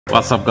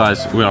What's up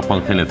guys, we are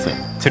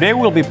Pongfinity. Today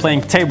we'll be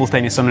playing table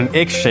tennis on an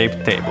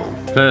X-shaped table.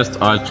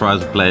 First I'll try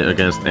to play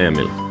against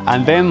Emil.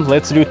 And then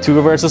let's do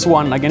 2 versus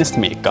 1 against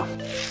Miikka.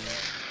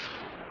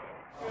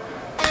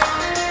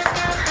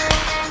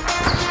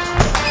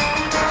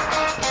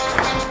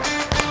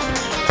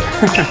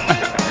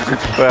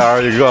 Where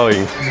are you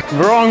going?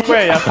 Wrong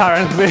way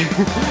apparently.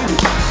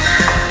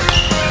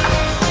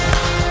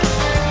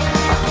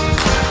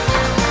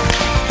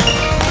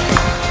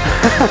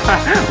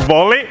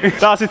 Volley?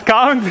 Does it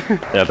count?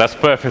 Yeah, that's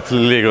perfectly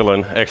legal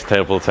on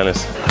X-table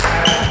tennis.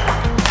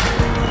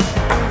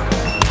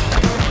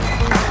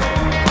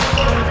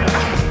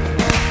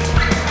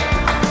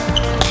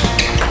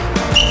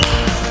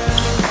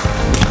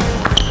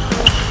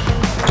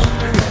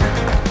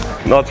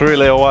 Not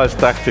really a wise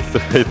tactic to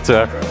hit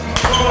there.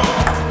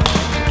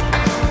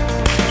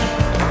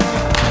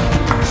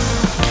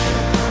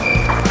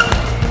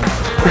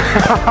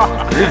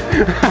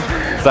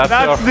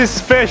 That's the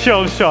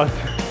special shot.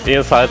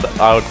 Inside,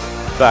 out,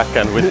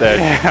 backhand with edge.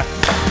 Yeah.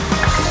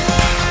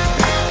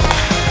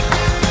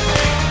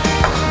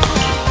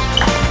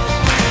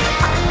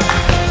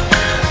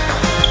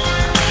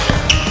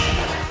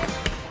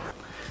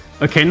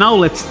 Okay, now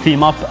let's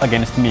team up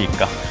against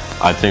Miikka.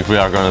 I think we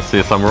are gonna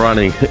see some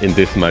running in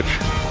this match.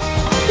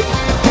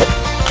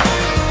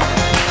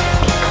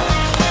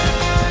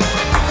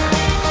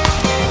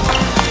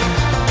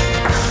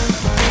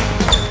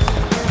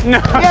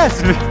 No.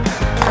 Yes! No.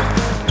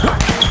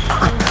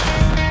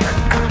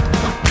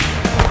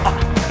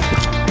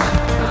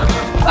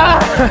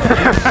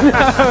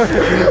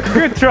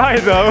 Good try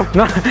though.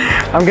 No,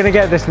 I'm gonna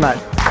get this match.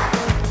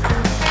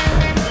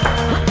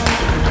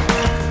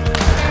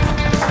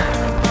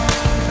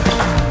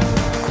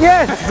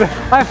 Yes!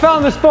 I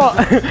found the spot!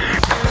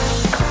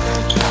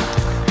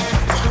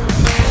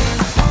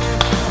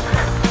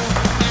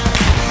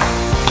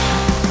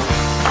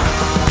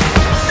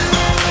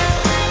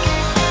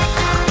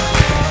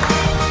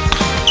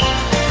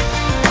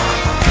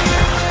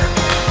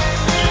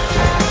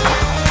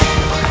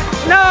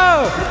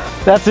 No!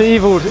 That's an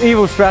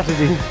evil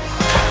strategy.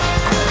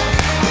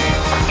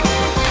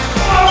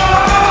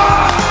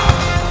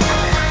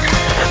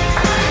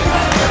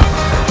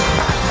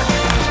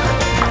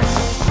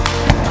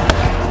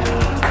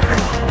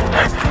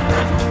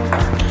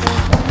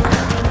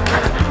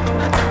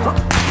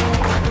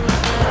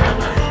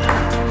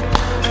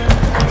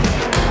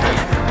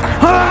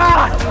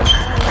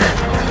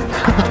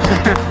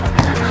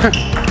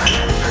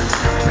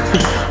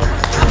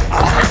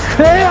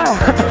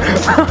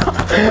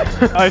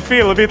 I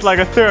feel a bit like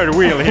a third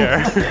wheel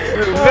here.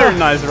 Very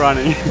nice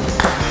running.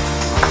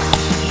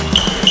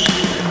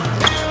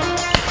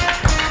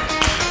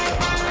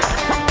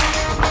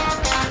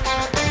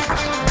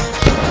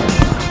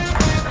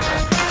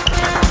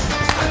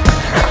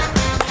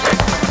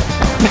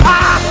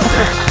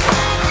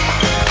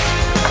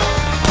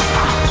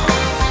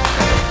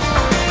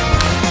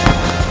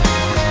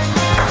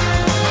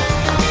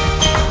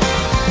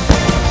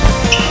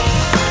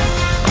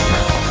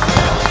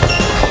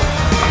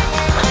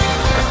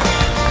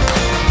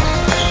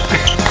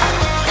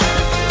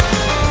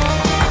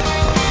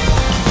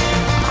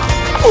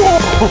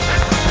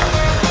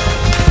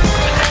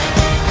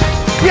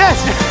 Yes!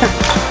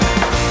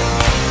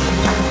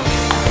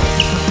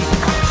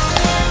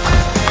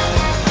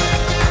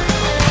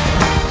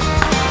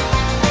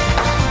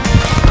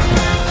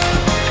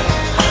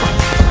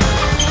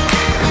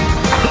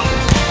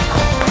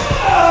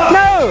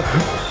 No!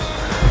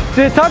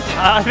 Did it touch?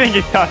 I think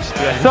it touched.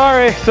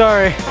 Yeah.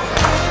 Sorry.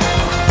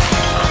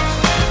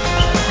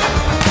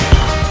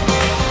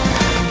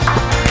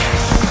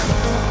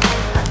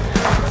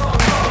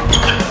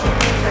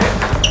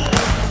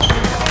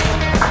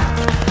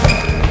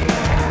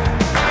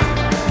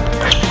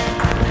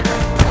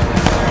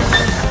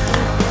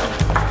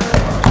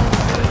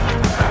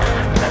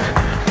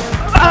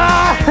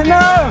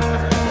 No!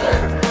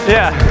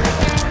 Yeah.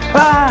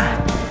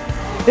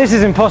 This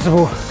is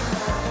impossible.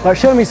 Like,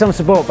 show me some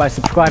support by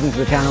subscribing to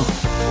the channel.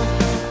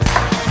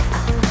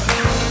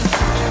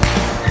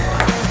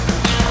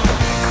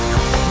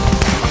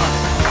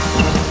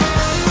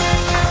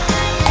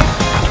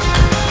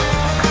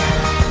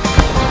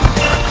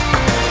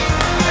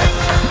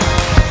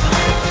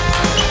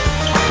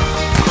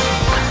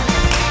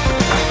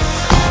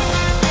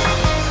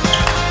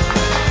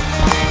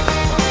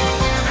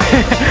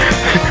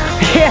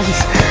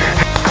 Yes!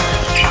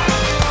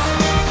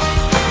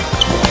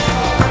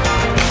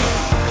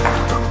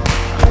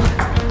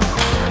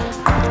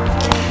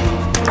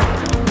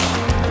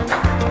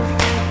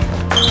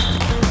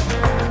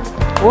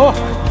 Whoa!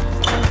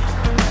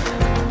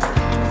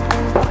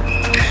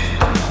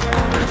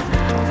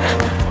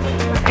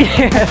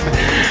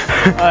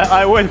 Yeah.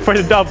 I went for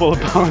the double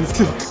bounce.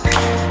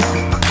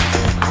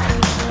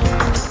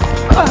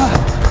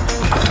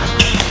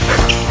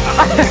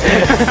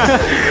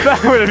 That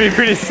would have been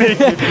pretty sick.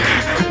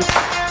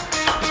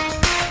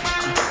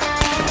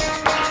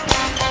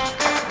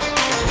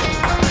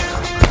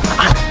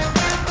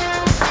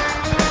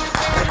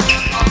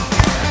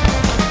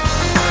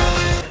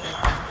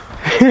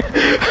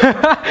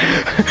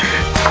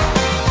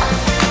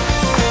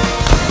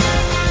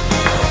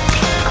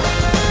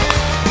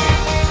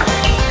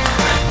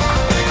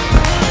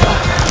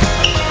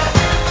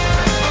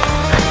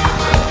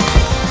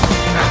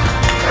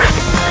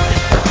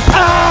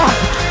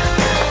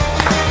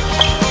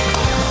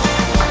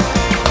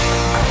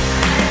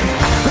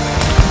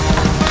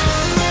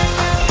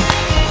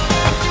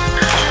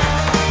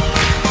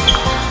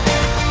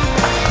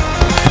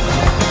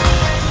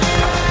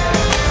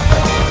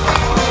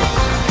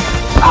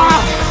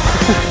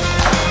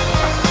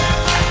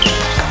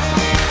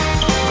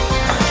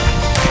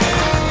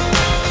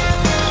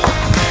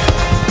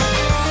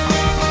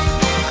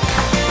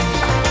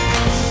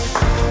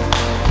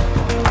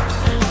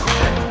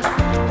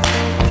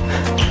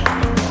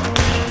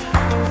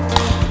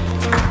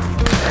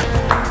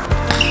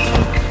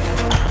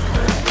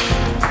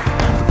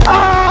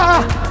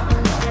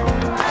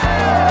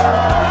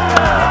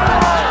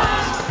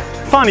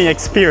 Funny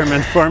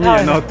experiment for me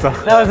and Otto.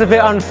 That was a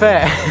bit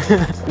unfair.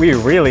 We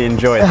really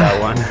enjoyed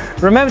that one.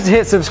 Remember to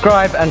hit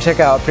subscribe and check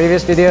out our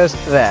previous videos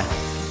there.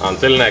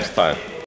 Until next time.